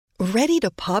Ready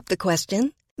to pop the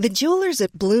question? The jewelers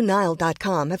at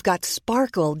BlueNile.com have got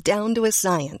sparkle down to a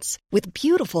science with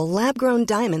beautiful lab-grown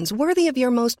diamonds worthy of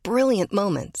your most brilliant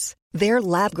moments. Their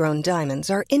lab-grown diamonds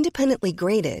are independently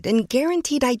graded and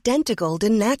guaranteed identical to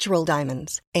natural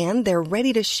diamonds, and they're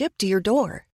ready to ship to your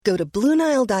door. Go to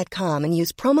BlueNile.com and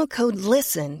use promo code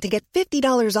LISTEN to get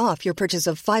 $50 off your purchase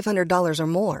of $500 or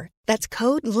more. That's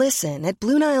code LISTEN at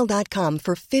BlueNile.com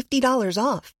for $50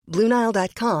 off.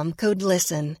 BlueNile.com, code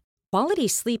LISTEN. Quality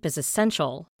sleep is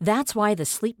essential. That's why the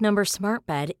Sleep Number Smart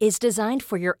Bed is designed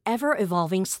for your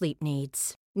ever-evolving sleep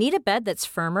needs. Need a bed that's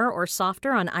firmer or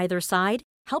softer on either side?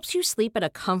 Helps you sleep at a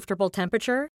comfortable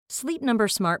temperature? Sleep Number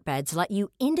Smart Beds let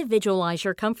you individualize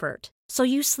your comfort, so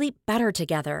you sleep better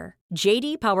together.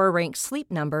 J.D. Power ranks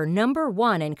Sleep Number number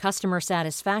 1 in customer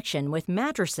satisfaction with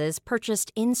mattresses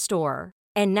purchased in-store.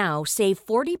 And now, save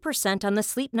 40% on the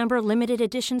Sleep Number Limited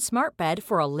Edition Smart Bed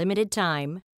for a limited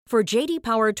time. For J.D.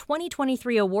 Power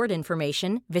 2023 award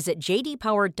information, visit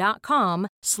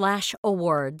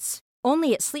jdpower.com/awards.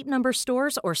 Only at Sleep Number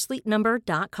stores or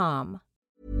sleepnumber.com.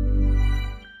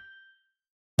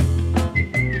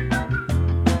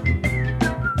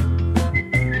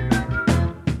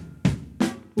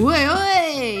 Oi,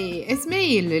 oi! It's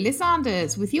me, Lily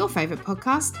Sanders, with your favourite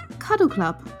podcast, Cuddle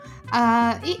Club.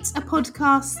 It's a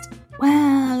podcast,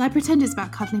 well, I pretend it's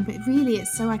about cuddling, but really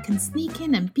it's so I can sneak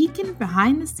in and peek in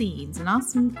behind the scenes and ask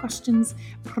some questions,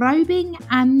 probing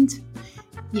and...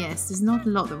 Yes, there's not a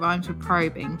lot that rhymes with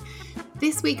probing.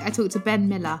 This week I talked to Ben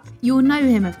Miller. You'll know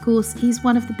him, of course. He's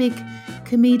one of the big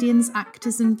comedians,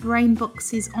 actors and brain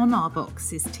boxes on our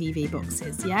boxes, TV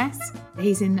boxes, yes?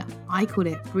 He's in, I call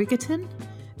it Brigaton.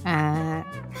 I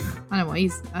don't know what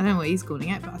he's calling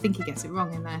it, but I think he gets it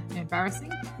wrong in there.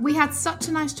 Embarrassing. We had such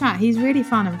a nice chat. He's really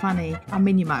fun and funny. I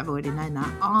mean, you might have already known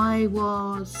that. I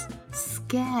was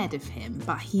scared of him,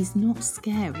 but he's not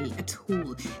scary at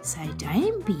all. So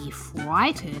don't be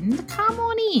frightened. Come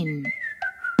on in.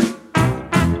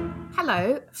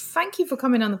 Hello. Thank you for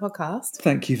coming on the podcast.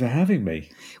 Thank you for having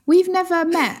me. We've never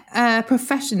met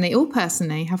professionally or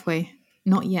personally, have we?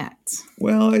 Not yet.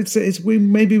 Well,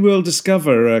 maybe we'll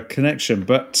discover a connection,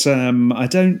 but I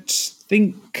don't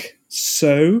think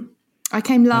so. I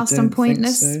came last on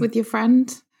Pointless with your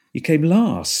friend. You came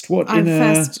last. What? I'm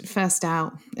first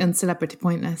out in Celebrity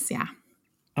Pointless. Yeah.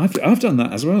 I've done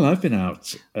that as well. I've been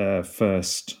out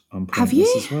first on Pointless Have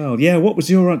you? as well. Yeah. What was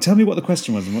your? Tell me what the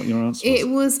question was and what your answer was. It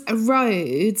was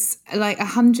roads, like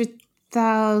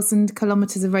 100,000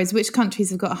 kilometres of roads. Which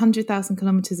countries have got 100,000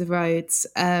 kilometres of roads?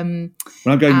 Well,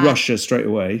 I'm going Russia straight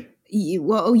away.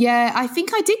 Well, yeah, I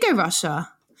think I did go Russia,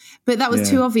 but that was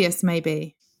too obvious,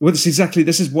 maybe. Well, this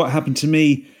is what happened to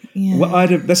me. Yeah. Well,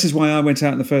 this is why I went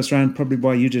out in the first round, probably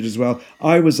why you did as well.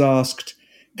 I was asked,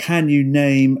 can you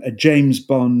name a James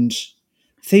Bond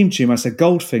theme tune? I said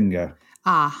Goldfinger.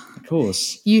 Of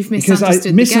course. You've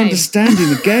misunderstood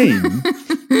misunderstanding the game.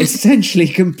 Essentially,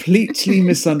 completely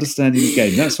misunderstanding the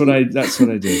game. That's what I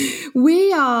did.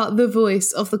 We are the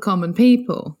voice of the common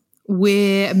people.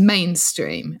 We're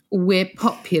mainstream. We're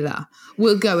popular.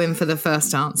 We'll go in for the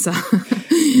first answer.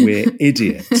 We're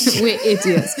idiots. We're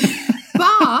idiots.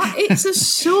 But it's a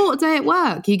short day at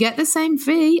work. You get the same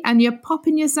fee and you're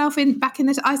popping yourself back in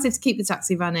the... I said to keep the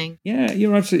taxi running. Yeah,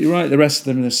 you're absolutely right. The rest of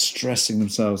them are stressing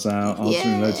themselves out,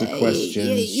 answering loads of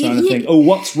questions, trying to think,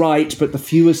 what's right, but the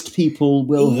fewest people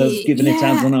will have given it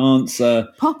as an answer.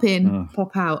 Pop in,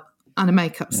 pop out, and a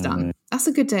makeup's done. That's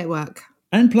a good day at work.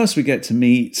 And plus we get to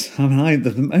meet,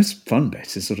 the most fun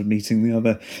bit is sort of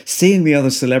seeing the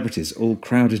other celebrities all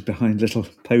crowded behind little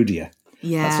podia.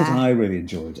 Yeah. That's what I really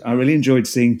enjoyed. I really enjoyed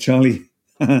seeing Charlie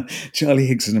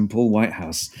Higson and Paul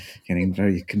Whitehouse getting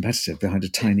very competitive behind a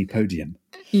tiny podium.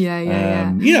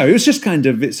 Yeah. It was just kind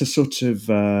of, it's a sort of,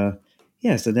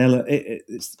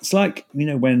 it's like,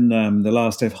 when the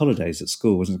last day of holidays at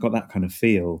school wasn't got that kind of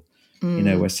feel,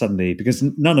 where suddenly, because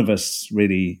none of us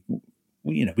really,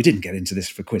 we didn't get into this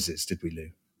for quizzes, did we,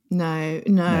 Lou? No.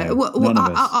 Well,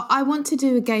 I want to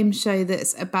do a game show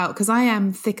that's about, because I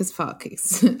am thick as fuck.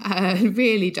 It's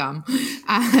really dumb.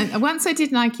 And once I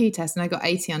did an IQ test and I got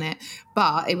 80 on it,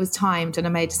 but it was timed and I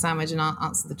made a sandwich and I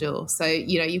answered the door. So,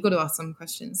 you've got to ask some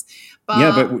questions.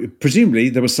 But presumably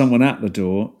there was someone at the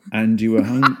door and you were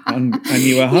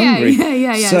hungry.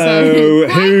 Yeah. So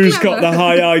who's got the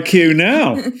high IQ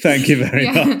now? Thank you very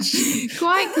much.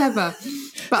 Quite clever.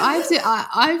 But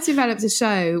I've developed a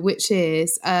show which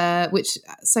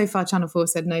so far Channel 4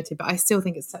 said no to, but I still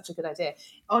think it's such a good idea,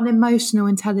 on emotional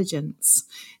intelligence.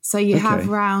 So you have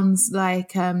rounds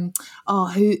like,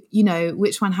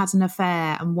 which one had an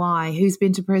affair and why, who's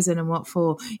been to prison and what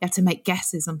for. You have to make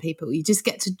guesses on people. You just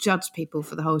get to judge people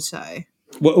for the whole show.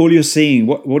 what all you're seeing,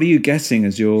 what are you getting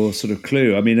as your sort of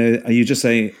clue? I mean, are you just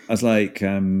saying as like,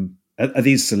 are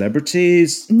these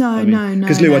celebrities? No.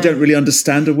 Because Lou, I don't really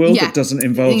understand a world that doesn't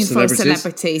involve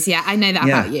celebrities. Yeah, I know that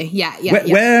about you. Yeah.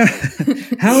 Where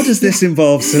how does this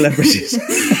involve celebrities?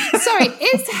 Sorry,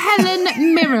 is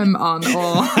Helen Mirren on,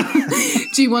 or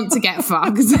do you want to get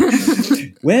fucked?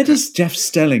 Where does Jeff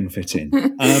Stelling fit in?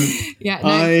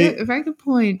 Very good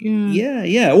point.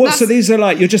 Yeah. Well, so these are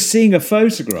like, you're just seeing a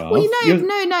photograph. Well,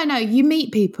 no. You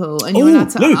meet people and you're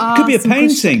allowed to Luke, ask. It could be a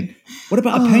painting. Question. What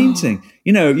about a painting?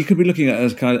 You know, you could be looking at it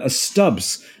as kind of a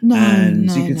Stubbs, you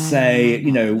could say,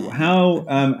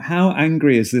 how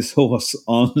angry is this horse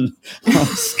on a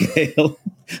scale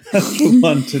of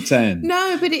 1 to 10?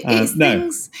 No, but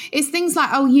it's things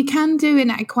like, you can do an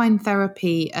equine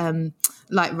therapy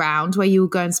like round where you'll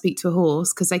go and speak to a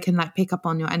horse because they can like pick up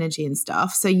on your energy and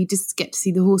stuff. So you just get to see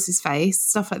the horse's face,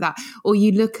 stuff like that. Or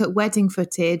you look at wedding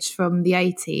footage from the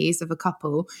 80s of a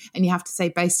couple and you have to say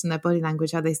based on their body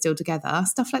language, are they still together?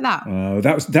 Stuff like that.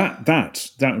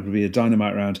 That would be a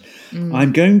dynamite round.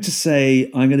 I'm going to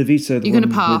say I'm going to veto. You're going to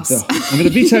pass. I'm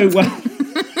going to veto.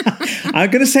 I'm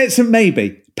going to say it's a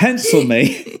maybe. Pencil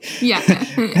me. Yeah.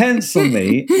 Pencil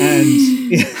me. And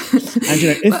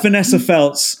if Vanessa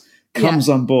Feltz comes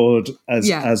on board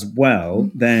as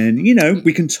well, then,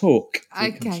 we can talk.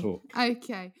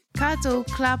 Okay. Cuddle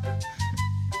Club.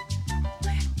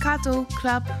 Cuddle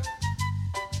Club.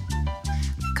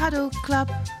 Cuddle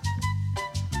Club.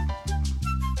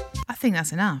 I think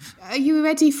that's enough. Are you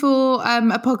ready for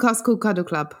a podcast called Cuddle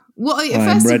Club?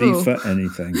 I'm ready for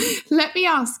anything. Let me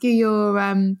ask you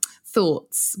your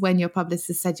thoughts when your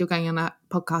publicist said you're going on a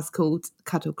podcast called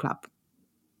Cuddle Club.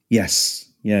 Yes.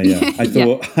 Yeah. I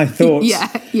thought. Yeah.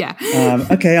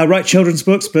 Okay, I write children's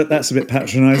books, but that's a bit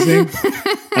patronising.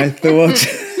 I'll tell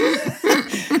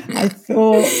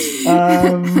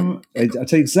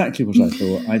you exactly what I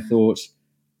thought. I thought,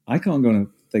 I can't go on a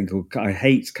thing called, I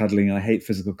hate cuddling, I hate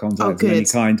physical contact of any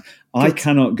kind. I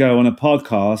cannot go on a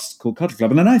podcast called Cuddle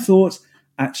Club. And then I thought,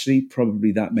 actually,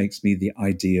 probably that makes me the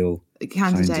ideal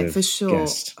candidate kind of for sure.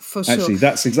 Guest. For sure. Actually,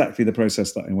 that's exactly the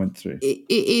process that I went through. It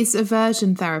is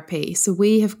aversion therapy. So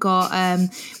we've got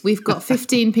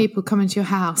 15 people coming to your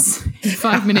house in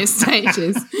 5-minute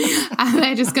stages, and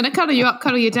they're just going to cuddle you up,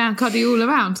 cuddle you down, cuddle you all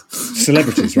around.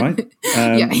 Celebrities, right?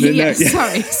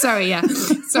 Sorry.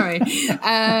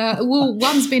 Well,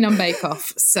 one's been on Bake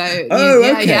Off, so.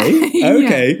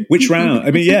 Okay. Which round?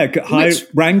 I mean, high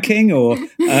ranking or?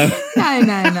 No.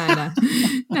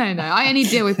 I only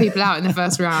deal with people out in the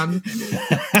first round.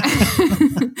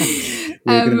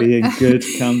 We're going to be in good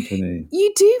company.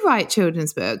 You do write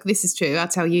children's book. This is true. I'll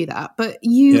tell you that. But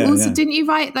you didn't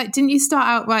you start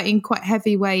out writing quite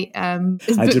heavyweight I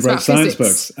did write science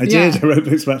books. I wrote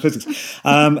books about physics.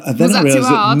 And then I realised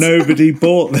that nobody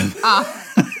bought them.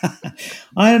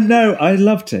 I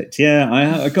loved it. Yeah, I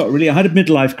had a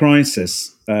midlife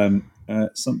crisis.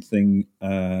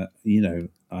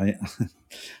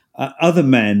 Other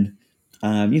men,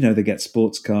 they get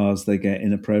sports cars, they get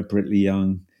inappropriately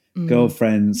young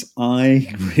girlfriends.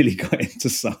 I really got into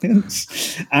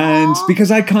science, and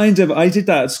because I did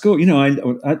that at school.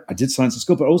 I did science at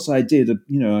school, but also I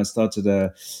started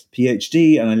a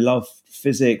PhD, and I love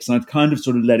physics, and I'd kind of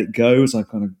sort of let it go as I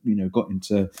kind of got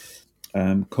into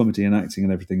comedy and acting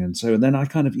and everything, and then I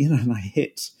kind of and I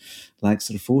hit like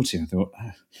sort of 40. I thought,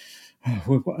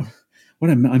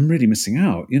 I'm really missing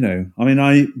out, I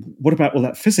mean, what about all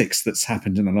that physics that's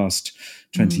happened in the last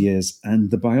 20 years and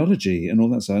the biology and all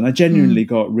that stuff? And I genuinely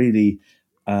got really,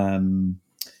 I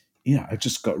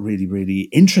just got really, really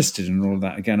interested in all of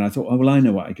that again. I thought, I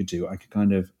know what I could do. I could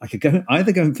go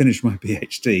and finish my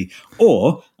PhD,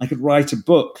 or I could write a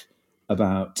book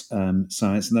about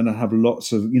science, and then I'd have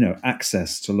lots of,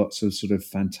 access to lots of sort of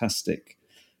fantastic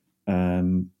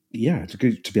to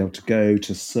be able to go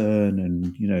to CERN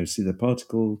and see the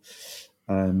particle.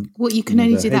 You can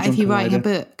only do that if you're writing a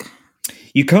book.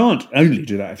 You can't only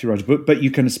do that if you write a book, but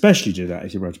you can especially do that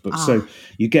if you write a book. So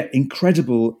you get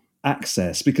incredible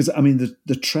access, because I mean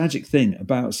the tragic thing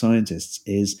about scientists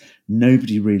is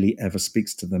nobody really ever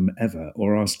speaks to them ever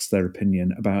or asks their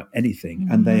opinion about anything,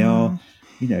 and they are.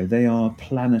 They are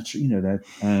planetary.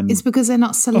 It's because they're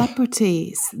not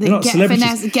celebrities.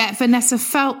 Get Vanessa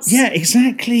Feltz. Yeah,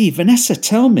 exactly. Vanessa,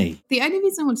 tell me. The only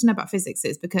reason I want to know about physics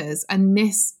is because, I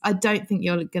don't think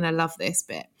you're going to love this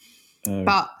bit,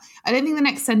 but I don't think the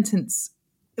next sentence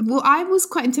Well, I was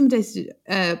quite intimidated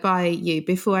by you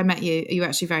before I met you. You were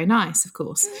actually very nice, of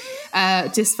course,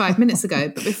 just 5 minutes ago.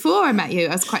 But before I met you,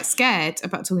 I was quite scared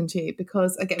about talking to you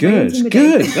because I get very intimidated.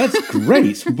 Good, that's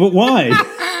great. But why?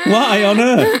 Why on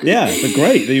earth? Yeah, but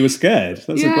great that you were scared.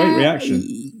 That's a great reaction.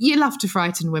 You love to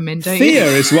frighten women, don't Fear you?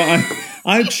 Fear is what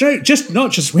I'm just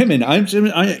not just women. I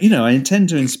intend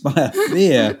to inspire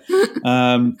fear.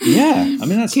 I mean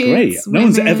that's Kids, great. No women.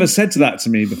 one's ever said that to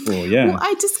me before. Yeah. Well,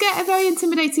 I just get very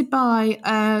intimidated by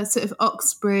sort of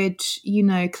Oxbridge,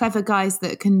 clever guys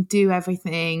that can do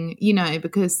everything,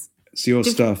 because. It's your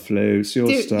stuff, Lou. It's your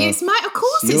stuff. It's my, of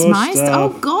course, it's my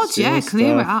stuff. Oh God, yeah,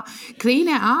 clean it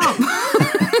up.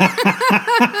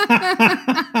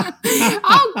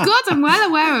 Oh God, I'm well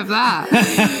aware of that.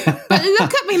 But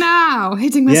look at me now,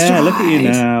 hitting my stride. Yeah, look at you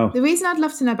now. The reason I'd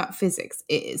love to know about physics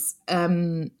is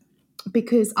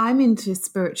because I'm into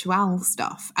spiritual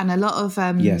stuff, and a lot of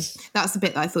that's the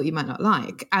bit that I thought you might not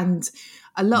like, and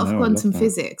a lot of quantum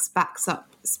physics backs up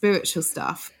spiritual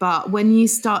stuff, but when you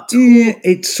start to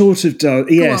it sort of does.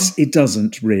 Yes, it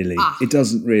doesn't really. It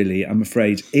doesn't really, I'm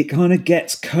afraid. It kind of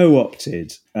gets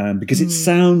co-opted because it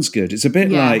sounds good. It's a bit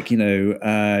like,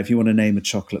 if you want to name a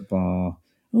chocolate bar,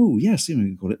 oh yes, you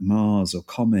can call it Mars or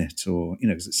Comet, or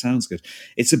because it sounds good.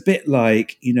 It's a bit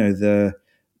like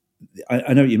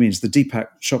I know what you mean. It's the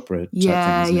Deepak Chopra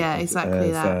type thing,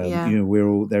 exactly that. We're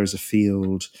all there is a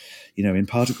field, in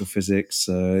particle physics.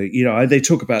 They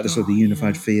talk about this sort of the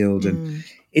unified field, and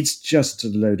it's just a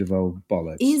load of old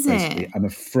bollocks. Is basically. it? I'm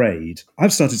afraid.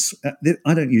 I've started.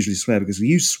 I don't usually swear because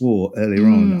you swore earlier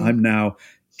on. I'm now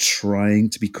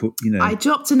trying to be cool. I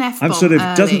dropped an F-bomb. I'm sort of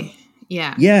early.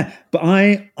 Yeah, but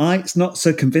I it's not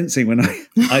so convincing when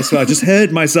I swear. I just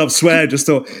heard myself swear. Just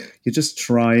thought you're just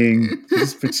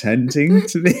pretending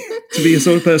to be a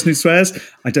sort of person who swears.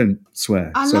 I don't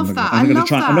swear. I love that. I'm not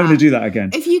going to do that again.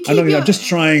 If you I'm just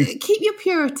trying. Keep your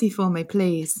purity for me,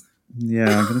 please.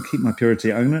 Yeah, I'm going to keep my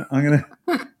purity. I'm not going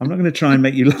to try and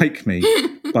make you like me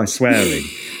by swearing.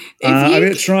 I'm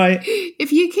going to try.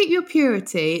 If you keep your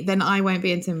purity, then I won't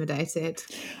be intimidated.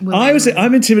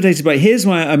 I'm intimidated by. Here's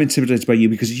why I'm intimidated by you,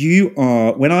 because you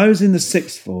are. When I was in the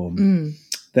sixth form,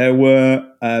 there were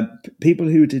people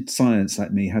who did science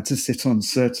like me had to sit on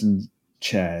certain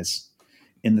chairs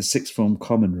in the sixth form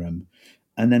common room,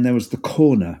 and then there was the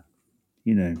corner,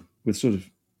 with sort of.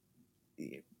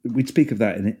 We'd speak of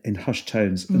that in hushed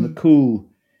tones, and the cool.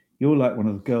 You're like one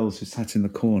of the girls who sat in the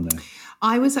corner.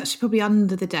 I was actually probably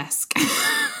under the desk.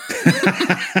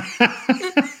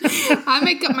 I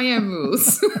make up my own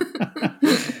rules.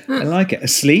 I like it.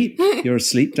 Asleep? You're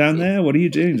asleep down there? What are you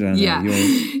doing down there?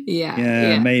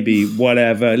 Yeah, maybe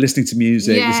whatever. Listening to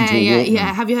music, listening to a Walkman.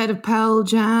 Yeah. Have you heard of Pearl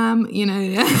Jam? You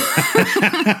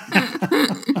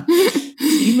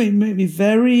made me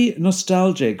very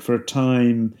nostalgic for a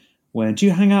time. Do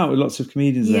you hang out with lots of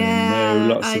comedians then?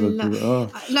 No, lots of people.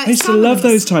 I used to love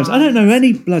those times. I don't know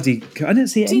any bloody. I don't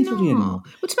see anybody anymore.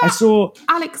 What about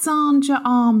Alexandra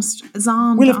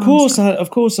Armstrong? Well, of course,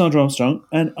 Sandra Armstrong.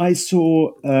 And I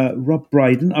saw Rob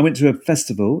Brydon. I went to a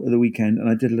festival at the weekend, and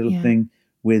I did a little thing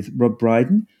with Rob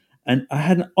Brydon. And I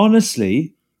had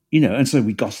honestly. And so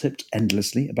we gossiped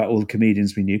endlessly about all the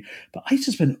comedians we knew. But I used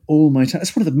to spend all my time.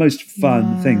 It's one of the most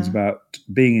fun things about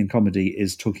being in comedy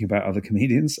is talking about other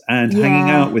comedians and hanging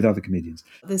out with other comedians.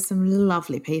 There's some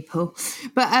lovely people.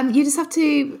 But you just have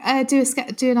to do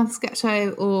another sketch show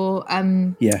or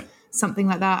something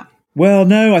like that. Well,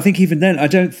 no, I think even then, I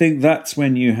don't think that's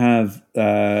when you have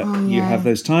you have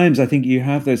those times. I think you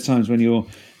have those times when you're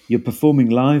performing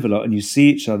live a lot and you see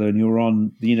each other and you're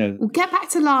on, Well, get back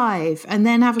to live and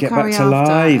then have a curry after.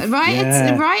 Live.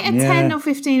 Write a 10 or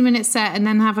 15 minute set and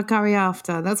then have a curry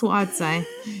after. That's what I'd say.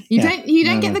 You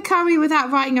don't get the curry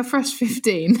without writing a fresh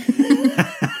 15.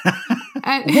 What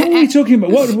are we talking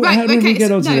about? How did we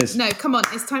get onto this? No, come on.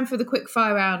 It's time for the quick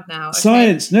fire round now. Okay?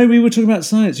 Science. No, we were talking about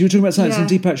science. You were talking about science and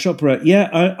Deepak Chopra.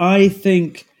 Yeah, I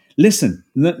think... Listen,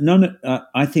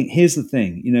 I think here's the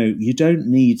thing. You don't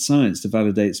need science to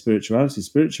validate spirituality.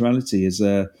 Spirituality is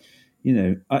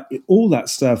all that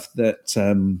stuff that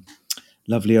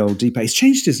lovely old Deepak. He's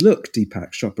changed his look,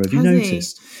 Deepak Chopra. Have you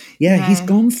noticed? Yeah, he's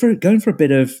going for a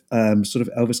bit of sort of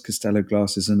Elvis Costello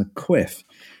glasses and a quiff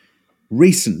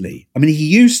recently. I mean, he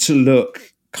used to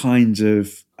look kind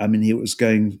of. I mean, it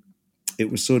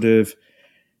was sort of.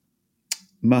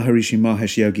 Maharishi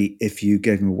Mahesh Yogi, if you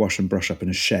gave him a wash and brush up and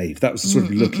a shave. That was the sort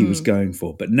of look he was going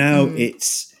for. But now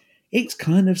it's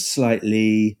kind of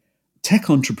slightly tech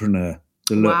entrepreneur,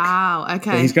 the look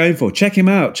that he's going for. Check him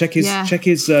out. Check his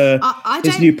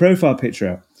new profile picture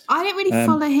out. I don't really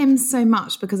follow him so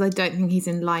much because I don't think he's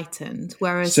enlightened.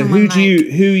 Whereas So who are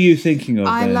you thinking of?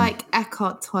 I then? like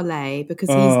Eckhart Tolle because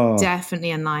he's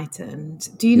definitely enlightened.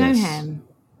 Do you know him?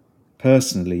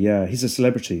 Personally, yeah, he's a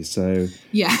celebrity. So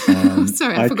yeah,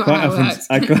 sorry, I forgot how it works.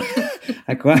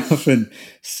 I quite often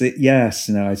see. Yes,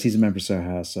 no, he's a member of Soho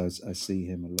House, so I see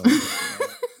him a lot.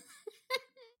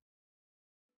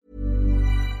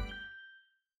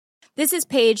 This is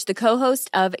Paige, the co-host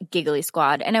of Giggly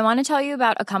Squad, and I want to tell you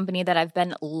about a company that I've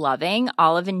been loving,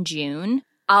 Olive & June.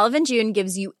 Olive & June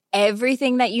gives you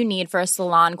everything that you need for a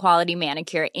salon-quality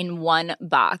manicure in one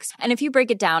box. And if you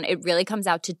break it down, it really comes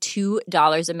out to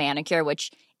 $2 a manicure, which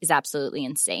is absolutely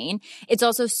insane. It's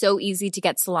also so easy to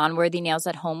get salon-worthy nails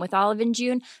at home with Olive &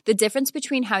 June. The difference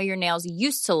between how your nails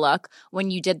used to look when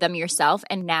you did them yourself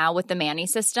and now with the Mani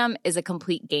system is a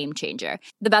complete game changer.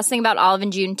 The best thing about Olive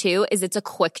 & June, too, is it's a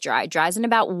quick dry. Dries in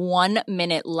about 1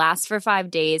 minute, lasts for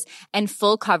 5 days, and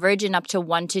full coverage in up to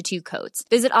 1 to 2 coats.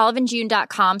 Visit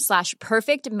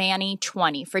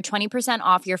oliveandjune.com/perfectmani20 for 20%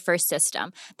 off your first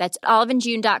system. That's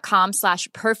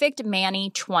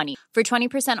oliveandjune.com/perfectmani20 for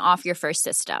 20% off your first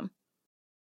system.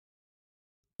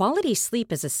 Quality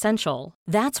sleep is essential.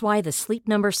 That's why the Sleep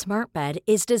Number Smart Bed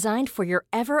is designed for your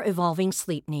ever-evolving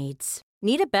sleep needs.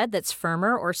 Need a bed that's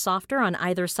firmer or softer on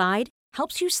either side?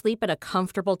 Helps you sleep at a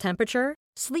comfortable temperature?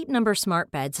 Sleep Number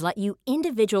Smart Beds let you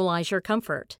individualize your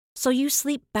comfort, so you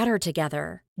sleep better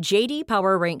together. J.D.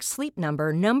 Power ranks Sleep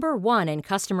Number number 1 in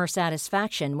customer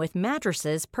satisfaction with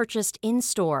mattresses purchased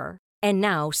in-store. And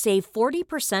now, save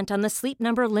 40% on the Sleep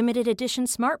Number Limited Edition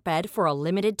Smart Bed for a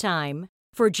limited time.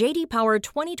 For J.D. Power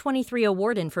 2023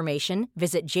 award information,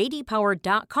 visit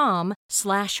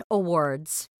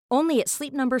jdpower.com/awards. Only at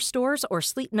Sleep Number stores or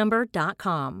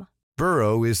sleepnumber.com.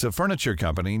 Burrow is a furniture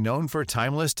company known for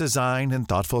timeless design and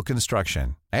thoughtful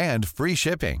construction, and free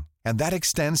shipping, and that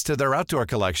extends to their outdoor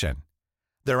collection.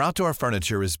 Their outdoor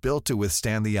furniture is built to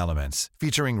withstand the elements,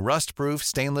 featuring rust-proof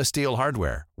stainless steel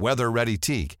hardware, weather-ready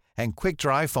teak, and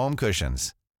quick-dry foam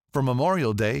cushions. For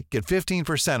Memorial Day, get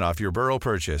 15% off your Burrow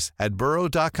purchase at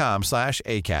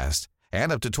burrow.com/acast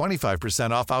and up to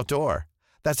 25% off outdoor.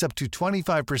 That's up to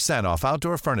 25% off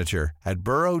outdoor furniture at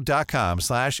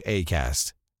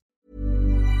burrow.com/acast.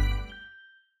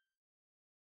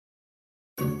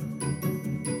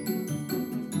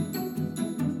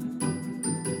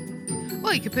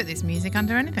 Well, you could put this music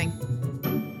under anything.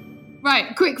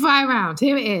 Right, quick fire round.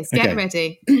 Here it is. Get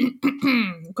ready.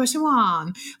 Question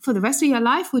 1. For the rest of your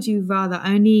life, would you rather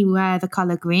only wear the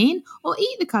colour green or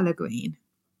eat the colour green?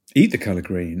 Eat the colour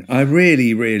green. I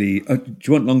really, really. Do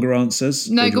you want longer answers?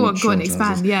 No, go on,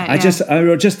 expand. Yeah, I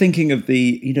was just thinking of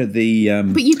the.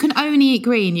 But you can only eat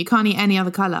green. You can't eat any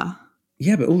other colour.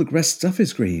 Yeah, but all the rest stuff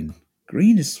is green.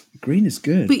 Green is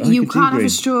good. But you can't have a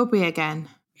strawberry again.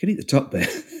 You can eat the top bit.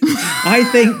 I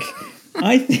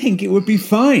think it would be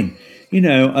fine. You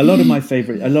know, a lot of my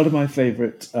favorite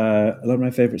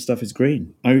stuff is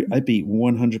green. I'd be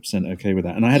 100% okay with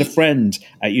that. And I had a friend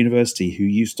at university who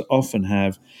used to often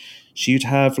she would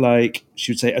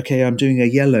say, okay, I'm doing a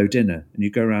yellow dinner. And you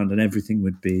go around and everything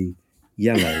would be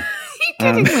yellow.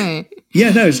 Are you kidding me?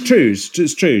 Yeah, no, it's true.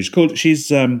 It's true.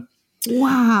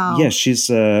 Wow. Yeah, she's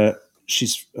a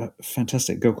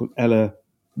fantastic girl called Ella.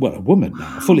 Well, a woman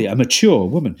now, a mature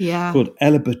woman called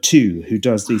Ella Batu, who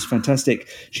does these fantastic.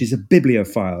 She's a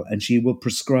bibliophile, and she will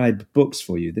prescribe books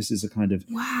for you. This is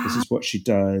this is what she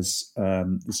does.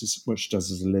 This is what she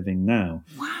does as a living now.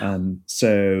 Wow.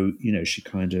 So she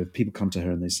people come to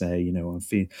her and they say, I'm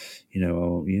feeling,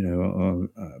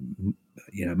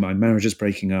 my marriage is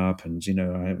breaking up, and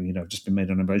I've just been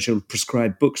made unemployed. And she'll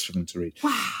prescribe books for them to read.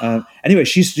 Wow. Anyway,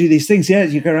 she used to do these things. Yeah,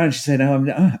 you go around. And she say, "No,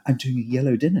 I'm doing a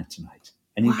yellow dinner tonight."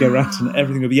 And you go around and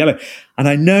everything will be yellow. And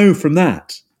I know from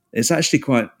that, I used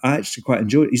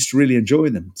to really enjoy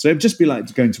them. So it'd just be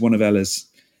like going to one of Ella's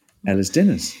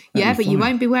dinners. Yeah, but you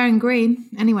won't be wearing green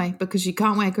anyway, because you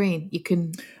can't wear green. You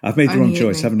can. I've made the wrong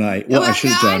choice, haven't I? What I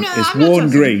should have done is worn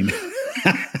green.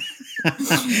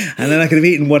 And then I could have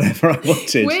eaten whatever I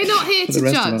wanted. We're not here to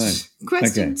judge.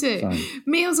 Question 2. Fine.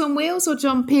 Meals on Wheels or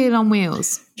John Peel on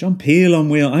Wheels? John Peel on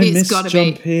Wheels. I miss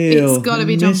John Peel. It's got to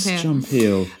be John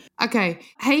Peel. Okay,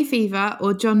 Hay Fever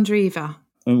or John Drever?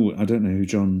 Oh, I don't know who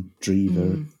John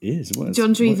Drever is.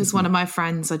 John Drever's one of my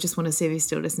friends. I just want to see if he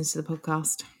still listens to the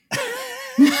podcast.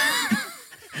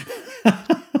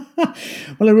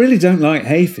 Well, I really don't like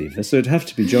hay fever, so it'd have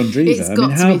to be John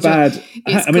Drever. How bad?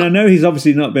 I know he's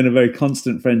obviously not been a very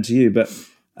constant friend to you, but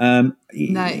and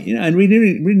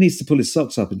really needs to pull his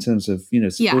socks up in terms of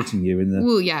supporting you in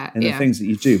the things that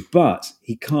you do. But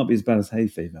he can't be as bad as hay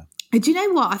fever. Do you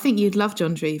know what? I think you'd love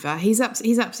John Drever. He's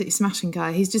absolutely smashing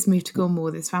guy. He's just moved to Cornwall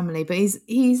with his family, but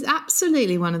he's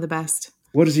absolutely one of the best.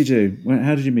 What does he do?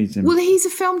 How did you meet him? Well, he's a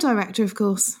film director, of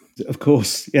course. Of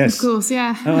course, yes. Of course,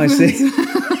 yeah. Oh, I see.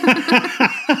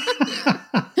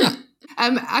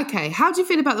 Okay, how do you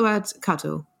feel about the word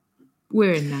cuddle?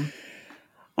 We're in now.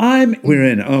 We're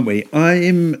in, aren't we?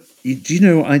 Do you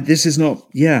know, this is not,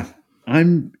 it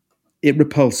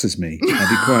repulses me.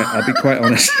 I'll be quite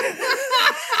honest.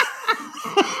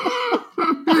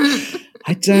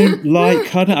 I don't like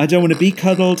cuddling. I don't want to be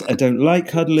cuddled. I don't like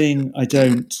cuddling. I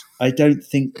don't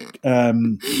think,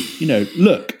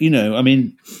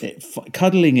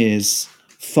 cuddling is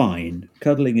fine.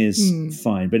 Cuddling is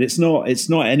fine, but it's not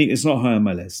high on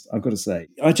my list, I've got to say.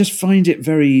 I just find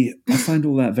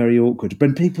all that very awkward.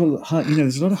 When people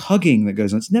there's a lot of hugging that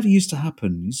goes on. It's never used to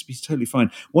happen. It used to be totally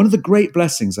fine. One of the great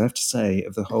blessings, I have to say,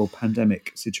 of the whole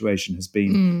pandemic situation has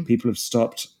been people have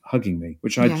stopped hugging me,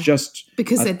 which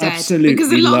because they're dead. Absolutely,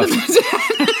 because a lot of them are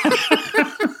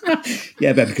dead.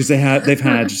 Yeah, but because they've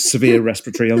had severe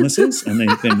respiratory illnesses and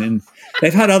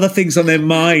they've had other things on their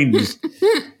mind.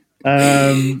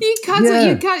 You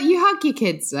hug your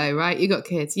kids though, right? You got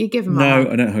kids. You give them a hug.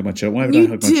 No, I don't hug my children. Why would I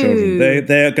hug my children?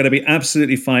 They are going to be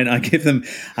absolutely fine. I give them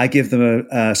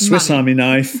a Swiss Army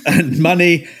knife and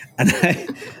money, and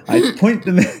I point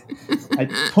them in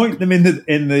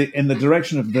the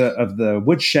direction of the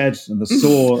woodshed and the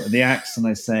saw and the axe, and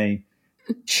I say,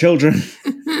 children,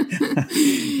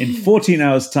 in 14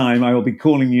 hours' time, I will be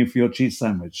calling you for your cheese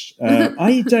sandwich.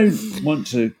 I don't want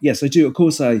to. Yes, I do. Of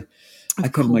course, I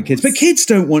cuddle my kids, but kids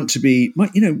don't want to be.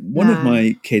 One of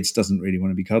my kids doesn't really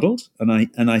want to be cuddled, and I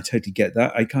totally get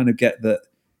that. I kind of get that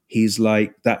he's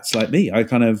like, that's like me.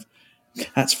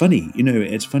 That's funny.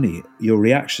 It's funny your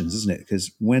reactions, isn't it?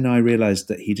 Because when I realised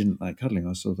that he didn't like cuddling,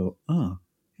 I sort of thought,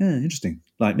 interesting,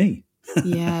 like me.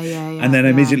 Yeah. And then I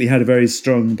immediately had a very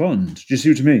strong bond. Do you see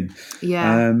what I mean?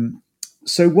 Yeah.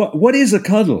 So what is a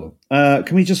cuddle?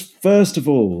 Can we just first of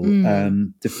all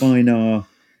define our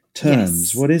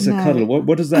terms? Yes. What is a cuddle?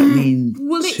 What does that mean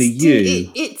to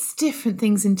you? It's different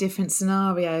things in different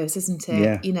scenarios, isn't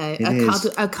it? Yeah,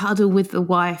 a cuddle with the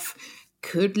wife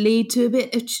could lead to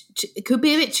could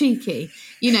be a bit cheeky.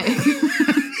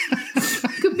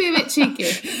 Could be a bit cheeky.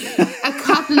 A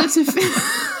cuddle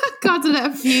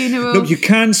at a funeral. Look, you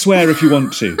can swear if you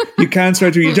want to. You can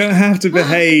swear to. You don't have to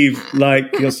behave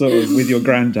like you're sort of with your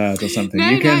granddad or something.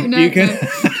 No.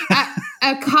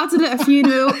 A cuddle at a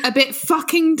funeral, a bit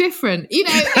fucking different.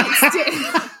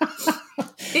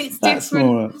 It's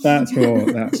different. That's more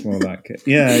like it.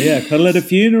 Yeah. Cuddle at a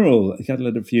funeral.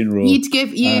 You'd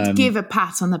give a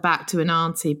pat on the back to an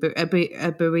auntie, a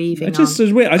bereaving auntie.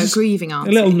 A grieving auntie.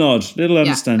 A little nod,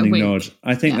 understanding nod.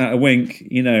 I think that a wink,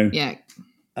 Yeah.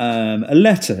 A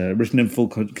letter written in full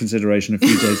consideration a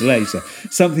few days later,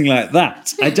 something like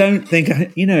that. I don't think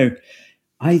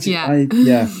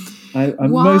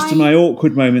most of my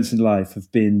awkward moments in life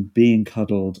have been being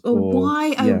cuddled.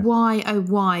 Why are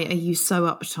you so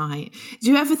uptight? Do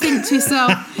you ever think to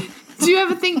yourself,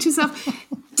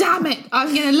 damn it,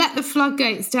 I'm going to let the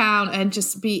floodgates down and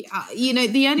just be,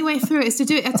 the only way through it is to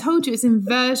do it. I told you it's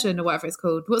inversion or whatever it's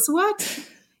called. What's the word?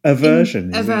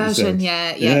 Aversion. Aversion,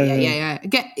 yeah.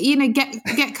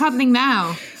 Get cuddling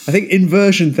now. I think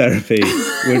inversion therapy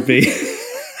would be...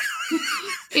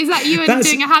 Is that you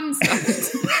doing a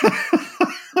handstand?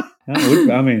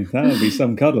 That would be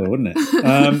some cuddle, wouldn't it?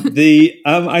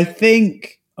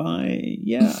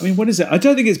 What is it? I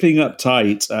don't think it's being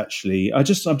uptight, actually. I'm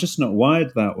just not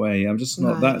wired that way. I'm just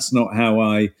not, that's not how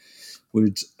I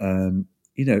would,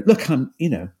 look,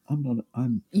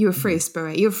 you're a free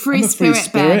spirit. You're a free spirit,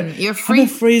 Ben. You're a free... I'm a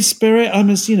free spirit. I'm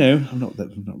not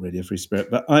really a free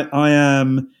spirit, but I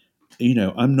am...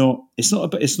 I'm not. It's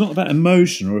not about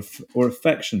emotion or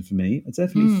affection for me. I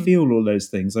definitely feel all those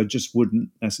things. I just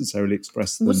wouldn't necessarily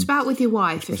express them. What about with your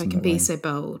wife, if I can be so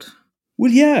bold?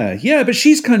 Well, yeah, but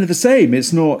she's kind of the same.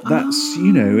 It's not. That's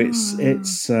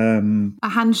it's a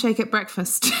handshake at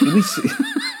breakfast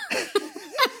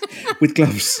with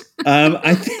gloves.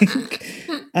 I think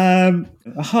a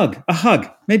hug,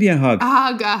 maybe a hug.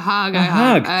 A hug.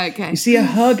 Okay. You see, a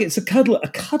hug. It's a cuddle. A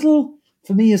cuddle.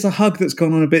 For me, is a hug that's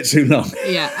gone on a bit too long.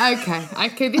 Yeah,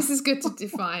 okay. This is good to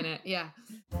define it, yeah.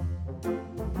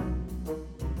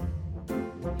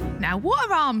 Now, what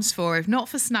are arms for if not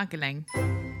for snuggling?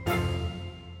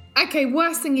 Okay,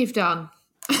 worst thing you've done.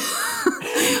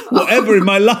 Whatever in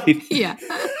my life. Yeah.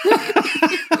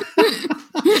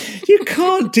 You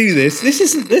can't do this. This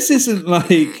isn't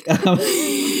like...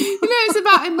 it's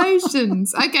about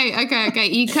emotions. Okay.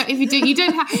 You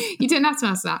don't have to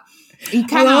answer that. You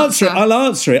can I'll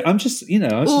answer it. I'm just, who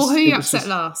you upset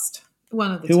last?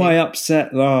 One of the two. Who I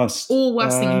upset last? Or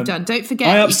worst thing you've done. Don't forget.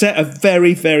 I upset I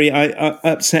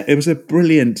upset. It was a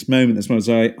brilliant moment this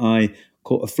morning. I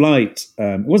caught a flight.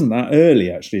 It wasn't that early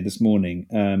actually this morning.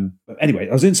 But anyway,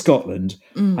 I was in Scotland.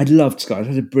 I loved Scotland.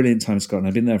 I had a brilliant time in Scotland.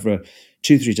 I've been there for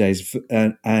 2-3 days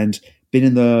and been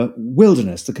in the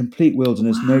wilderness, the complete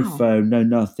wilderness. Wow. No phone, no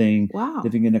nothing. Wow.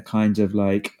 Living in a kind of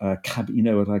like cabin,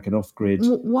 like an off-grid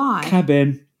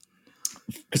cabin.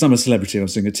 Because I'm a celebrity, I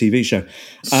was doing a TV show.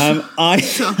 I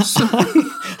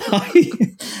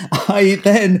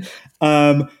then,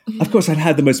 of course, I'd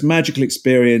had the most magical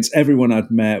experience. Everyone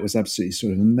I'd met was absolutely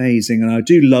sort of amazing, and I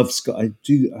do love Scotland.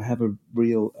 I have a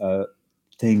real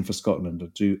thing for Scotland. I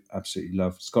do absolutely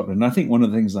love Scotland, and I think one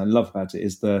of the things I love about it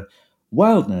is the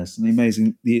wildness and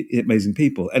the amazing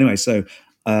people. Anyway, so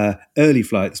early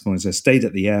flight this morning. So I stayed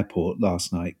at the airport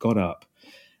last night. Got up,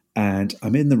 and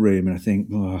I'm in the room, and I think,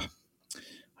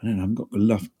 I don't know, I haven't got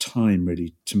enough time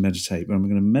really to meditate, but I'm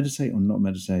going to meditate or not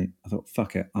meditate. I thought,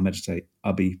 fuck it, I'll meditate.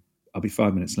 I'll be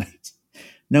 5 minutes late.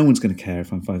 No one's going to care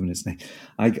if I'm 5 minutes late.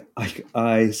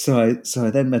 So I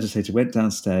then meditated, went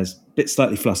downstairs, a bit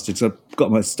slightly flustered, so I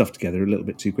got my stuff together a little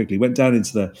bit too quickly. Went down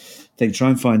into the thing, try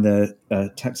and find the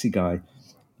taxi guy.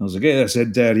 I was like, I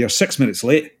said, you're 6 minutes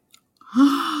late.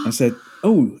 I said,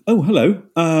 oh, hello.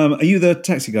 Are you the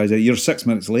taxi guy? You're 6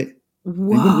 minutes late. He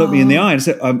wouldn't look me in the eye. I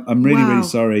said, I'm really, really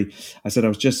sorry. I said, I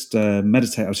was just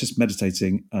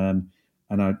meditating, and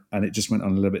it just went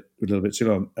on a little bit too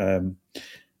long.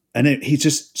 And he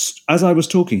just, as I was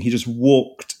talking, he just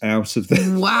walked out of the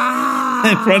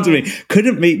in front of me,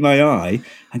 couldn't meet my eye,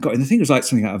 and got in. I think it was like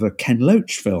something out of a Ken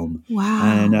Loach film.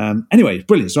 Wow. And anyway,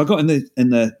 brilliant. So I got in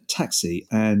the taxi,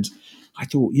 and I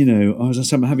thought,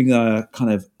 I'm having a kind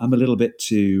of, I'm a little bit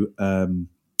too.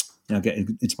 I get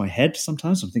into my head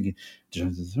sometimes. I'm thinking, did I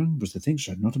do the thing? Was the thing?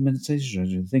 Should I not have meditated? Should I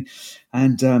do the thing?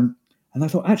 And I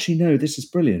thought, actually, no. This is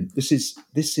brilliant. This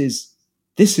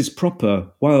is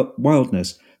proper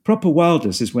wildness. Proper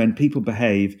wildness is when people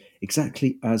behave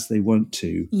exactly as they want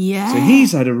to. Yeah. So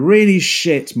he's had a really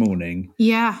shit morning.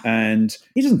 Yeah. And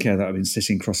he doesn't care that I've been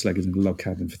sitting cross-legged in a log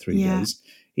cabin for 3 days.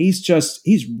 He's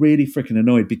really freaking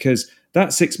annoyed because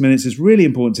that 6 minutes is really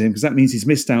important to him because that means he's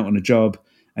missed out on a job.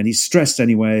 And he's stressed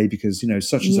anyway because, such and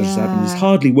such has happened. He's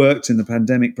hardly worked in the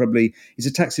pandemic, probably. He's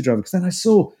a taxi driver. Because then I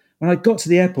saw, when I got to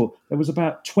the airport, there was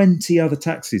about 20 other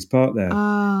taxis parked there.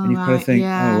 Oh, and you kind of think, oh,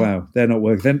 wow, they're not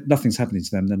working. Nothing's happening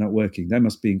to them. They're not working. That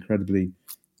must be incredibly,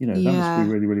 that must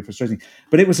be really, really frustrating.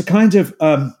 But it was a kind of,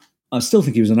 I still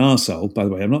think he was an arsehole, by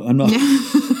the way. I'm not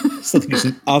I still think he's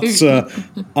an utter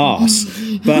arse.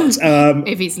 But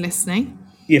if he's listening.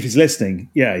 If he's listening,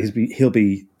 he'll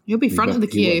be... He'll be front of the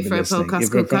queue for a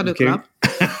podcast called Cuddle Club.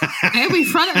 He'll be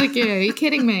front of the queue. Are you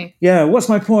kidding me? Yeah, what's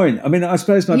my point? I mean, I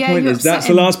suppose my point is that's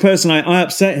the last person I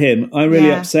upset him. I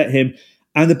really upset him.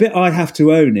 And the bit I have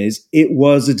to own is it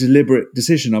was a deliberate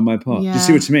decision on my part. Yeah. Do you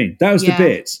see what I mean? That was the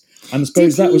bit. And I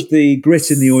suppose that was the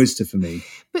grit in the oyster for me.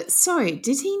 But sorry,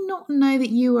 did he not know that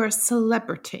you were a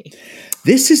celebrity?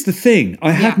 This is the thing.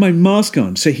 I had my mask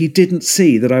on, so he didn't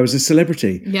see that I was a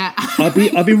celebrity. Yeah. I'll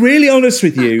be really honest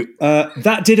with you.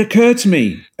 That did occur to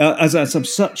me. As I'm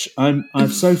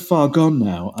so far gone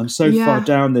now. I'm so far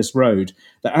down this road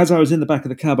that as I was in the back of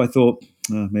the cab, I thought,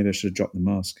 maybe I should have dropped the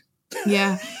mask.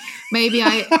 Yeah. Maybe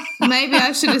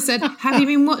I should have said, have you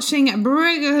been watching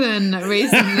Bridgerton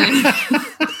recently?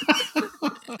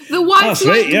 The wife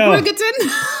like Bridgerton?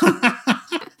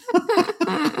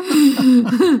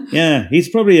 Yeah, he's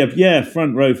probably a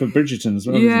front row for Bridgerton as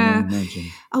well. Yeah. Isn't he, I imagine.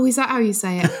 Oh, is that how you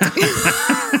say it?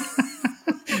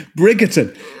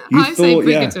 Bridgerton. I say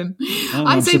Bridgerton. Oh,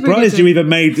 I'm surprised you even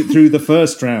made it through the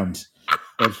first round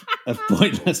of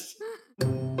Pointless.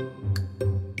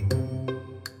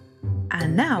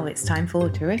 And now it's time for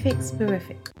Terrific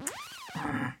Sporific.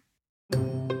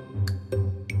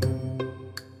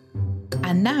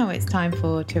 And now it's time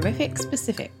for Terrific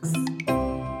Specifics.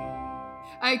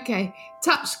 Okay,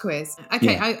 touch quiz.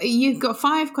 Okay, you've got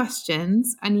 5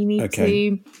 questions, and you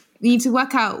need to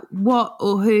work out what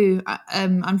or who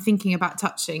I'm thinking about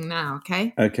touching now.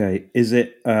 Okay. Okay. Is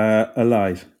it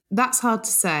alive? That's hard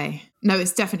to say. No,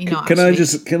 it's definitely not. Can I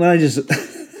just?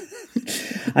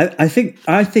 I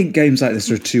think games like this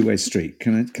are a two-way street.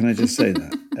 Can I just say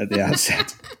that at the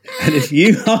outset? And if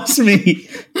you ask me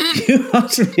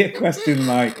a question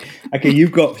like, okay,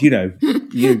 you've got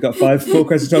 4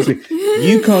 questions to ask me.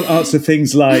 You can't answer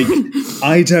things like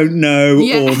I don't know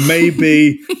or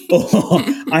maybe or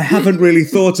I haven't really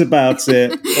thought about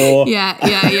it. Or Yeah.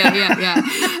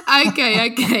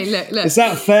 Okay. Look. is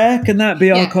that fair? Can that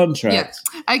be our contract?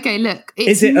 Yeah. Okay, look.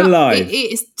 Is it alive?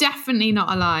 It's definitely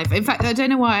not alive. In fact, I don't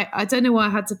know why I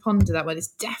had to ponder that one. It's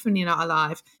definitely not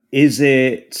alive. Is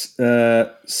it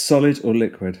solid or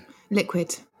liquid?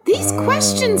 Liquid. These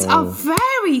questions are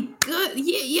very good.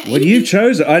 Yeah. Well, you've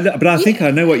chosen, but I think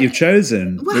I know what you've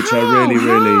chosen, Well, which I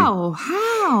really.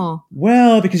 How?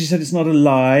 Well, because you said it's not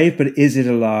alive, but is it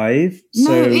alive?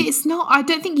 No, it's not. I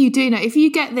don't think you do know. If you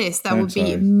get this, that would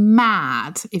be Sorry.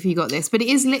 mad if you got this. But it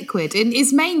is liquid. And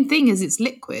its main thing is it's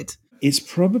liquid. It's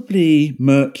probably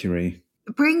mercury.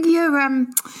 Bring your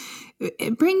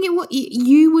what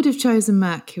you would have chosen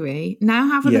mercury. Now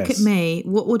have a look at Yes. me.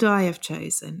 What would I have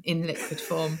chosen in liquid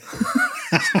form?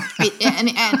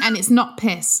 and it's not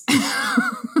piss.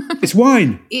 It's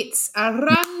wine. It's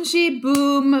Orange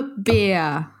Boom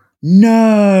beer.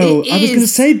 No, It I was going to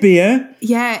is. say beer.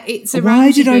 Yeah, it's a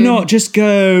Why did I not just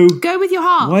go? Go with your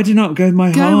heart. Why did I not go with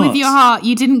my Go heart? with your heart.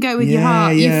 You didn't go with your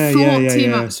heart. You Yeah.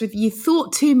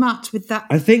 thought too much with that.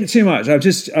 I think too much.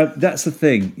 That's the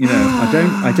thing. You know,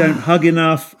 I don't hug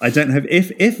enough. I don't have.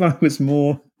 If I was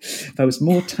more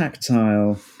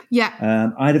tactile,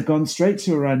 Yeah. I'd have gone straight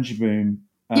to Orange Boom.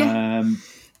 Yeah.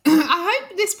 I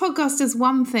hope this podcast does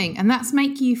one thing, and that's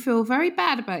make you feel very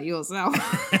bad about yourself.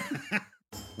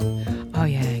 Oh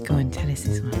yeah, go and tell us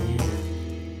this one.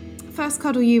 Yeah. First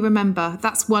cuddle you remember?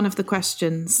 That's one of the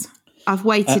questions. I've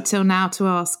waited till now to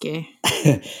ask you.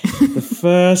 The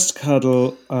first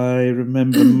cuddle I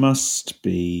remember must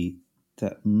be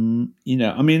that.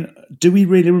 I mean, do we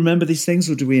really remember these things,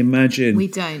 or do we imagine? We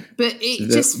don't, but that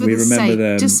just for we the remember sake,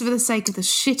 them? just for the sake of the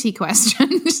shitty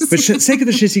question. For sake of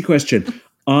the shitty question,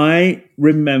 I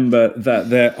remember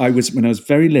that I was when I was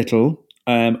very little.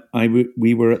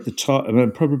 We were at the top,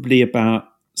 probably about.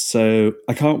 So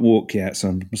I can't walk yet, so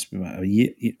I must be about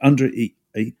under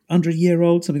a year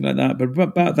old, something like that, but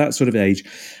about that sort of age.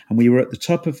 And we were at the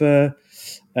top of a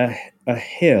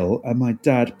hill, and my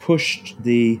dad I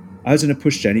was in a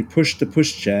pushchair, and he pushed the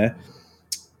pushchair.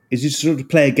 Is you sort of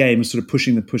play a game of sort of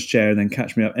pushing the pushchair and then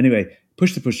catch me up. Anyway,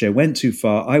 pushed the pushchair, went too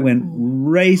far. I went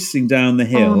racing down the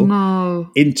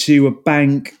hill into a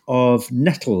bank of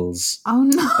nettles. Oh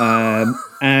no!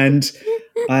 And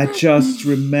I just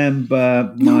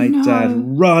remember my dad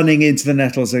running into the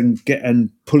nettles and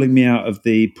pulling me out of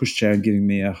the pushchair and giving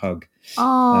me a hug.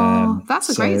 Oh, that's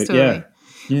a great story.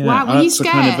 Yeah. Wow, were you That's a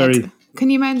scared? kind of Can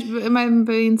you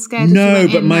remember being scared? No,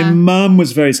 but my mum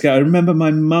was very scared. I remember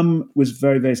my mum was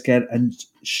very, very scared and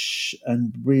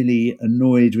really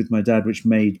annoyed with my dad, which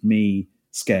made me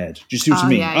scared. Do you see what I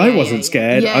mean? Yeah, I wasn't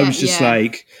scared. Yeah, I was just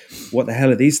like, what the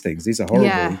hell are these things? These are horrible.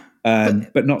 Yeah.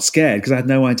 But not scared because I had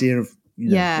no idea of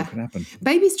what could happen.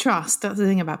 Babies trust. That's the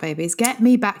thing about babies. Get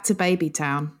me back to Baby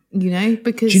Town,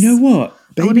 because... Do you know what?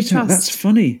 Baby Town, trust. that's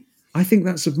funny. I think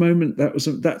that's a moment. That's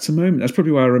a moment. That's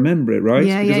probably why I remember it, right?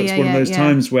 Yeah, because that's one of those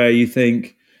times where you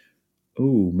think,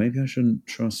 oh, maybe I shouldn't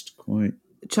trust quite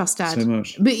Dad so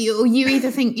much. But you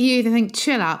either think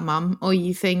chill out, mum, or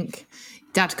you think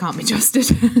Dad can't be trusted.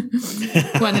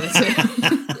 One of the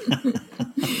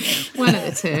two. One of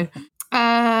the two.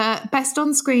 Best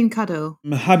on-screen cuddle.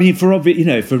 I mean, for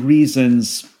obvious, for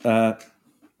reasons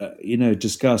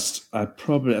discussed, that's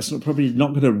probably not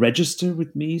going to register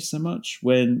with me so much.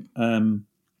 When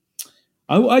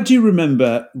I do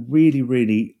remember really,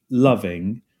 really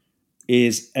loving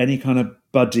is any kind of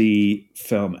buddy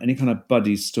film, any kind of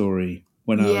buddy story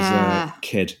when I was a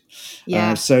kid.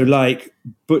 Yeah. So like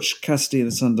Butch Cassidy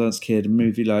and the Sundance Kid, a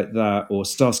movie like that, or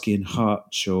Starsky and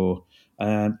Hutch, or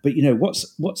but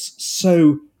what's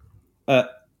so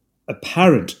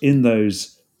apparent in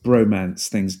those bromance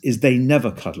things is they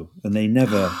never cuddle and they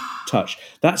never touch.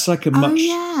 That's like a much. Oh,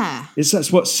 yeah.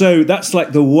 That's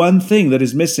like the one thing that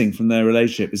is missing from their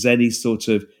relationship is any sort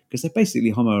of, because they're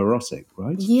basically homoerotic,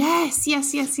 right? Yes.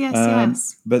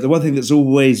 But the one thing that's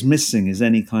always missing is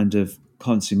any kind of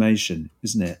consummation,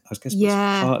 isn't it? I guess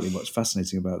that's partly what's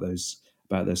fascinating about those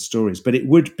stories. But it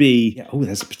would be,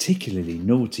 there's a particularly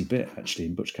naughty bit actually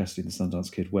in Butch Cassidy and the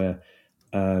Sundance Kid where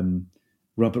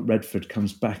Robert Redford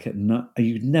comes back at night.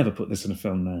 You'd never put this in a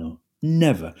film now.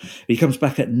 Never. He comes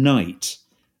back at night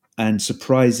and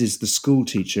surprises the school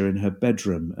teacher in her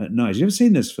bedroom at night. Have you ever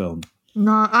seen this film?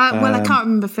 No, I can't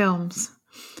remember films.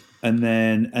 And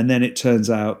then it turns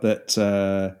out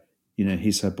that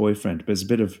he's her boyfriend. But there's a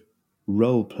bit of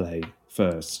role play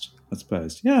first, I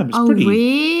suppose. Yeah, it's pretty.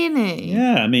 Really?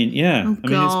 Yeah, I mean, yeah. Oh, I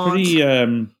mean, it's pretty.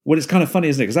 Well, it's kind of funny,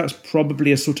 isn't it? Because that was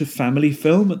probably a sort of family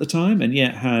film at the time, and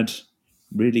yet had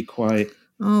really quite.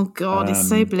 Oh God, it's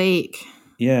so bleak.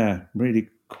 Yeah, really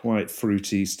quite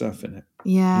fruity stuff in it.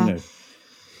 Yeah. You know.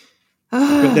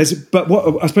 But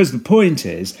what I suppose the point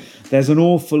is, there's an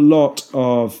awful lot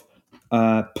of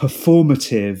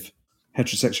performative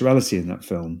heterosexuality in that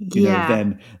film. You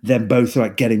know, them both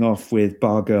like getting off with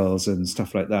bar girls and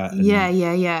stuff like that. And, Yeah.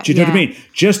 do you know what I mean?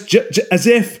 Just as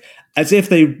if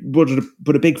they would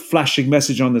put a big flashing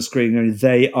message on the screen, and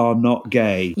they are not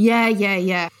gay.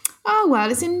 Yeah. Oh, well,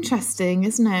 it's interesting,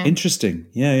 isn't it? Interesting.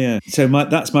 Yeah. So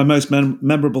that's my most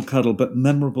memorable cuddle, but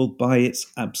memorable by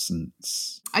its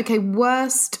absence. Okay,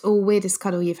 worst or weirdest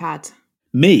cuddle you've had?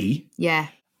 Me? Yeah.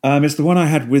 It's the one I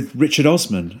had with Richard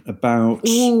Osman about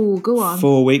go on.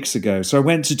 4 weeks ago. So I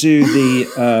went to do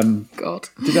the... God.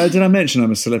 Did I mention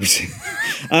I'm a celebrity?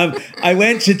 I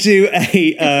went to do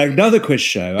another quiz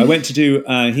show. I went to do...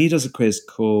 he does a quiz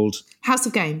called... House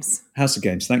of Games. House of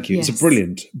Games, thank you. Yes. It's a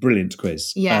brilliant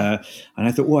quiz. Yeah. And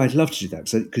I thought, I'd love to do that.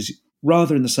 Because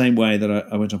rather in the same way that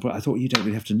I went on... I thought, you don't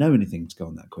really have to know anything to go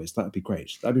on that quiz. That would be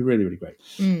great. That would be really, really great.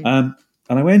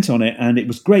 And I went on it, and it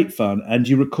was great fun. And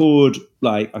you record,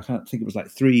 I can't think, it was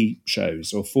 3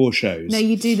 shows or 4 shows. No,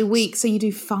 you do the week, so you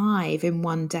do 5 in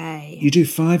one day. You do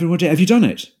 5 in one day. Have you done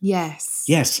it? Yes.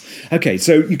 Yes. Okay,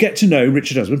 so you get to know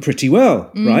Richard Osman pretty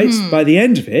well, right? By the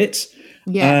end of it,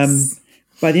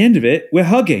 we're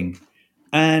hugging.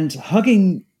 And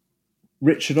hugging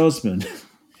Richard Osman.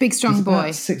 Big, strong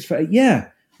boy. 6'8". Yeah.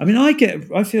 I mean, I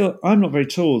feel, I'm not very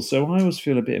tall, so I always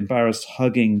feel a bit embarrassed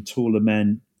hugging taller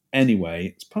men.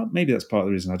 Anyway, maybe that's part of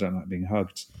the reason I don't like being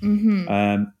hugged,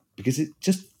 because it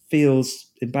just feels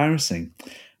embarrassing.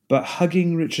 But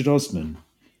hugging Richard Osman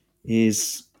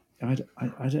is, I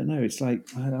don't know. It's like,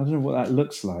 I don't know what that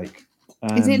looks like.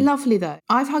 Is it lovely though?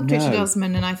 I've hugged Richard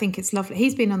Osman, and I think it's lovely.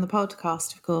 He's been on the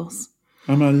podcast, of course.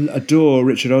 I adore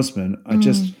Richard Osman. I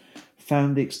just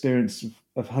found the experience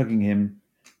of hugging him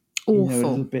awful.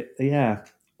 A little bit,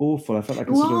 awful. I felt like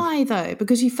Why though?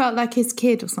 Because you felt like his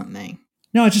kid or something.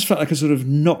 No, I just felt like a sort of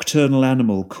nocturnal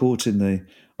animal caught in the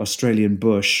Australian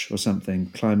bush or something,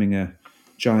 climbing a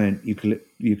giant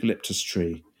eucalyptus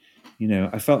tree. You know,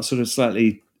 I felt sort of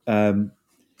slightly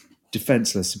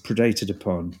defenseless and predated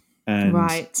upon, and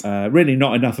really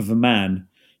not enough of a man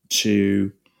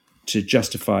to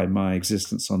justify my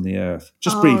existence on the earth.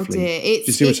 Just briefly. Dear. Do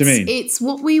you see what I mean? It's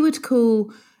what we would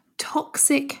call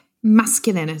toxic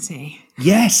masculinity.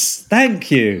 Yes, thank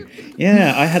you.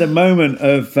 Yeah, I had a moment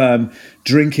of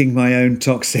drinking my own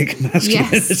toxic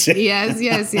masculinity. Yes.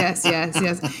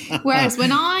 Whereas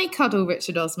when I cuddle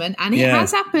Richard Osman, and it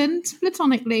has happened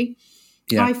platonically,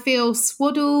 I feel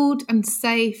swaddled and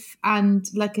safe and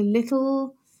like a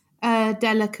little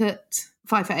delicate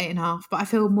 5'8.5", but I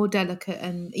feel more delicate,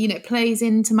 and it plays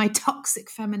into my toxic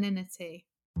femininity.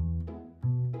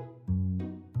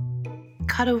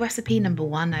 Cuddle recipe number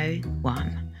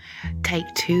 101. Take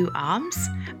 2 arms,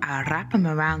 wrap them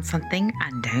around something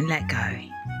and don't let go.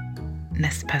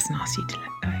 Unless the person asks you to let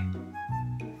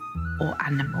go. Or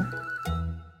animal.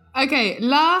 Okay,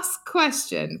 last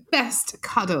question. Best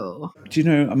cuddle. Do you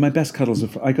know, my best cuddles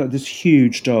I got this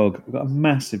huge dog. I've got a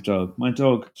massive dog. My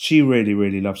dog, she really,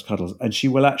 really loves cuddles. And she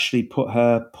will actually put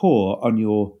her paw on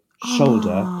your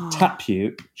shoulder, tap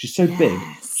you. She's so big.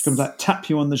 She comes tap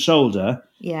you on the shoulder.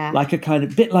 Yeah. Like a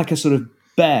bit like a sort of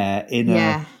bear in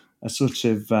a sort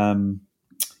of,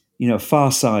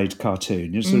 Far Side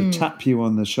cartoon. You sort of tap you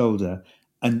on the shoulder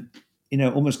and,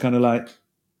 almost kind of like,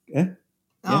 and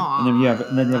then you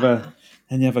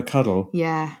have a cuddle.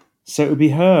 Yeah. So it would be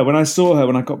her. When I saw her,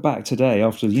 when I got back today,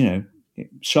 after,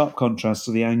 sharp contrast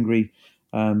to the angry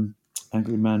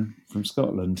man from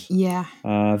Scotland. Yeah.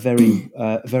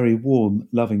 Very warm,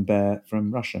 loving bear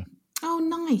from Russia. Oh,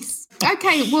 nice.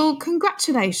 Okay, well,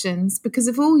 congratulations, because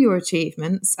of all your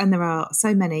achievements, and there are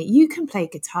so many. You can play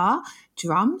guitar,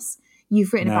 drums.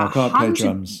 You've written about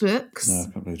 100 books. No, I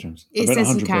can't play drums. It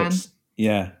says you can. Books.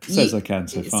 Yeah, it says I can,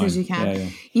 so fine. It says you can. Yeah.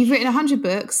 You've written 100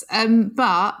 books,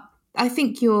 but I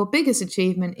think your biggest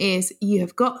achievement is you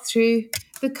have got through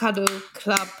the Cuddle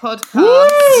Club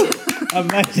podcast.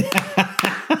 Amazing.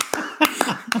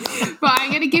 Right,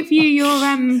 I'm going to give you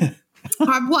your...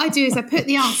 what I do is I put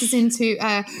the answers into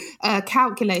a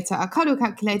calculator, a cuddle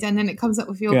calculator, and then it comes up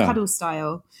with your cuddle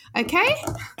style. Okay?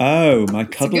 Oh, my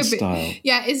cuddle style.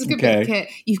 Yeah, it's a good bit of kit.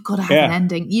 You've got to have an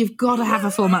ending. You've got to have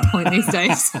a format point these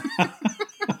days.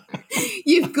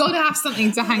 You've got to have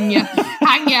something to hang your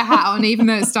hat on, even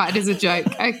though it started as a joke.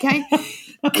 Okay?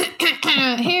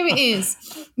 Here it is.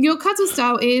 Your cuddle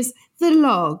style is the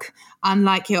log.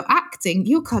 Unlike your acting,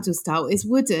 your cuddle style is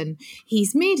wooden.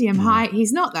 He's medium height,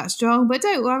 he's not that strong, but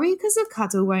don't worry, because the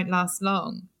cuddle won't last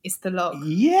long. It's the log.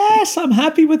 Yes, I'm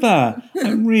happy with that.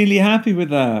 I'm really happy with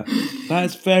that.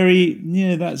 That's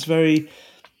very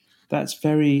That's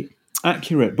very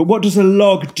accurate. But what does a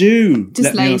log do?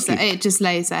 Just lays there. It just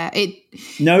lays there.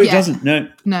 No, it doesn't. No.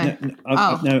 No.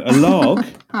 A log.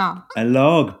 A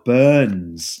log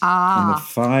burns on the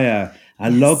fire. A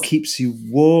log keeps you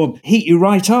warm. Heat you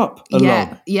right up. A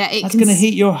log. Yeah. That's going to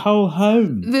heat your whole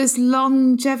home. There's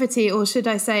longevity, or should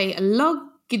I say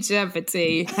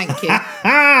longevity. Thank you.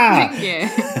 Thank you.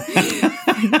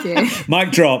 Thank you.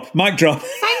 Mic drop.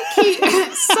 Thank you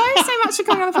so much for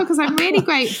coming on the podcast. I'm really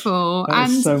grateful. That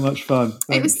was so much fun.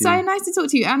 It was so nice to talk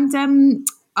to you. And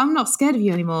I'm not scared of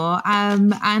you anymore.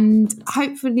 And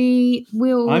hopefully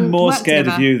I'm more work scared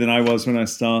together. of you than I was when I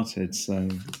started. So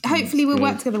hopefully we'll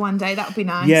work together one day. That would be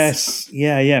nice. Yes.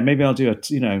 Yeah. Maybe I'll do a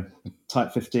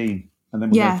type 15 and then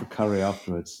we'll go for curry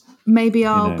afterwards. Maybe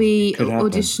I'll be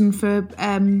audition for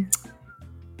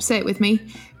say it with me.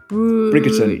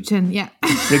 Brigadoon. Yeah.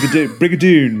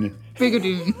 Brigadoon.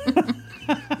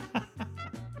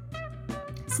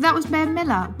 So that was Ben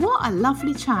Miller. What a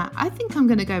lovely chat. I think I'm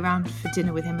going to go round for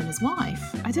dinner with him and his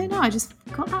wife. I don't know, I just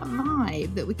got that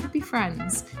vibe that we could be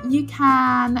friends. You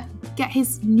can get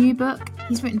his new book.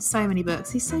 He's written so many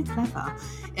books. He's so clever.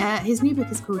 His new book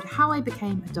is called How I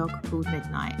Became a Dog Called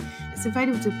Midnight. It's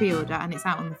available to pre-order and it's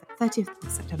out on the 30th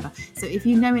of September. So if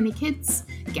you know any kids,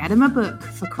 get them a book,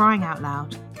 for crying out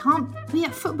loud. Can't be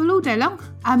at football all day long.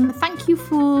 Thank you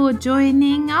for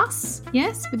joining us,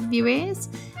 yes, with your ears.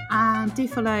 And do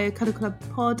follow Cuddle Club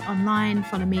Pod online,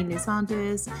 follow me, Liz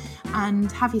Sanders, and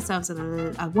have yourselves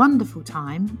a wonderful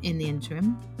time in the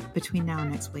interim between now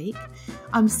and next week.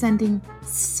 I'm sending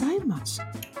so much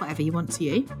whatever you want to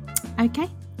you. Okay?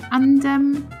 And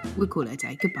we'll call it a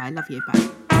day. Goodbye. Love you. Bye.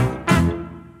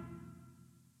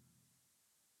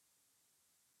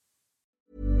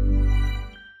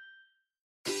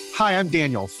 Hi, I'm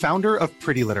Daniel, founder of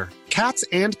Pretty Litter. Cats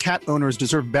and cat owners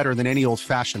deserve better than any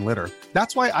old-fashioned litter.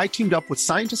 That's why I teamed up with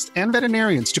scientists and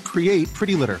veterinarians to create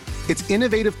Pretty Litter. Its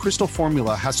innovative crystal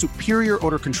formula has superior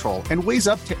odor control and weighs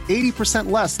up to 80%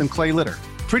 less than clay litter.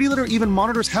 Pretty Litter even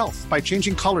monitors health by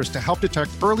changing colors to help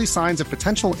detect early signs of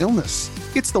potential illness.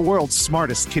 It's the world's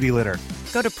smartest kitty litter.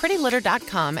 Go to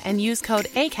prettylitter.com and use code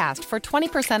ACAST for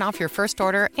 20% off your first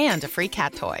order and a free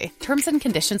cat toy. Terms and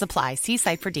conditions apply. See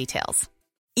site for details.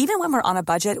 Even when we're on a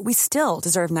budget, we still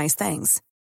deserve nice things.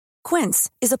 Quince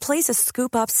is a place to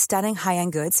scoop up stunning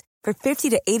high-end goods for 50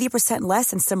 to 80%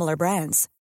 less than similar brands.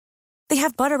 They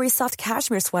have buttery soft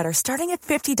cashmere sweaters starting at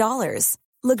 $50,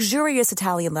 luxurious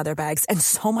Italian leather bags, and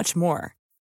so much more.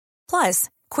 Plus,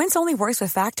 Quince only works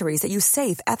with factories that use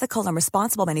safe, ethical, and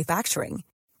responsible manufacturing.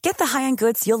 Get the high-end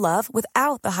goods you'll love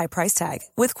without the high price tag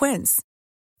with Quince.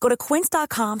 Go to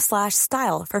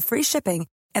quince.com/style for free shipping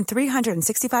and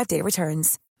 365-day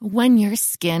returns. When your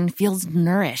skin feels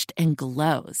nourished and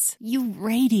glows, you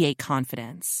radiate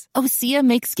confidence. Osea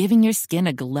makes giving your skin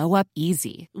a glow-up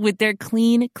easy with their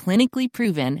clean, clinically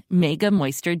proven Mega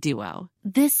Moisture Duo.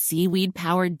 This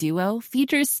seaweed-powered duo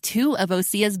features two of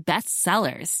Osea's best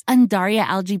sellers, Undaria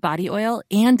Algae Body Oil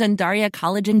and Undaria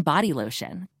Collagen Body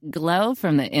Lotion. Glow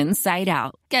from the inside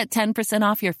out. Get 10%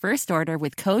 off your first order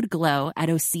with code GLOW at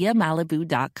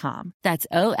OseaMalibu.com. That's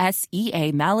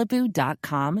OSEA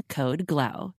Malibu.com, code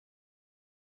GLOW.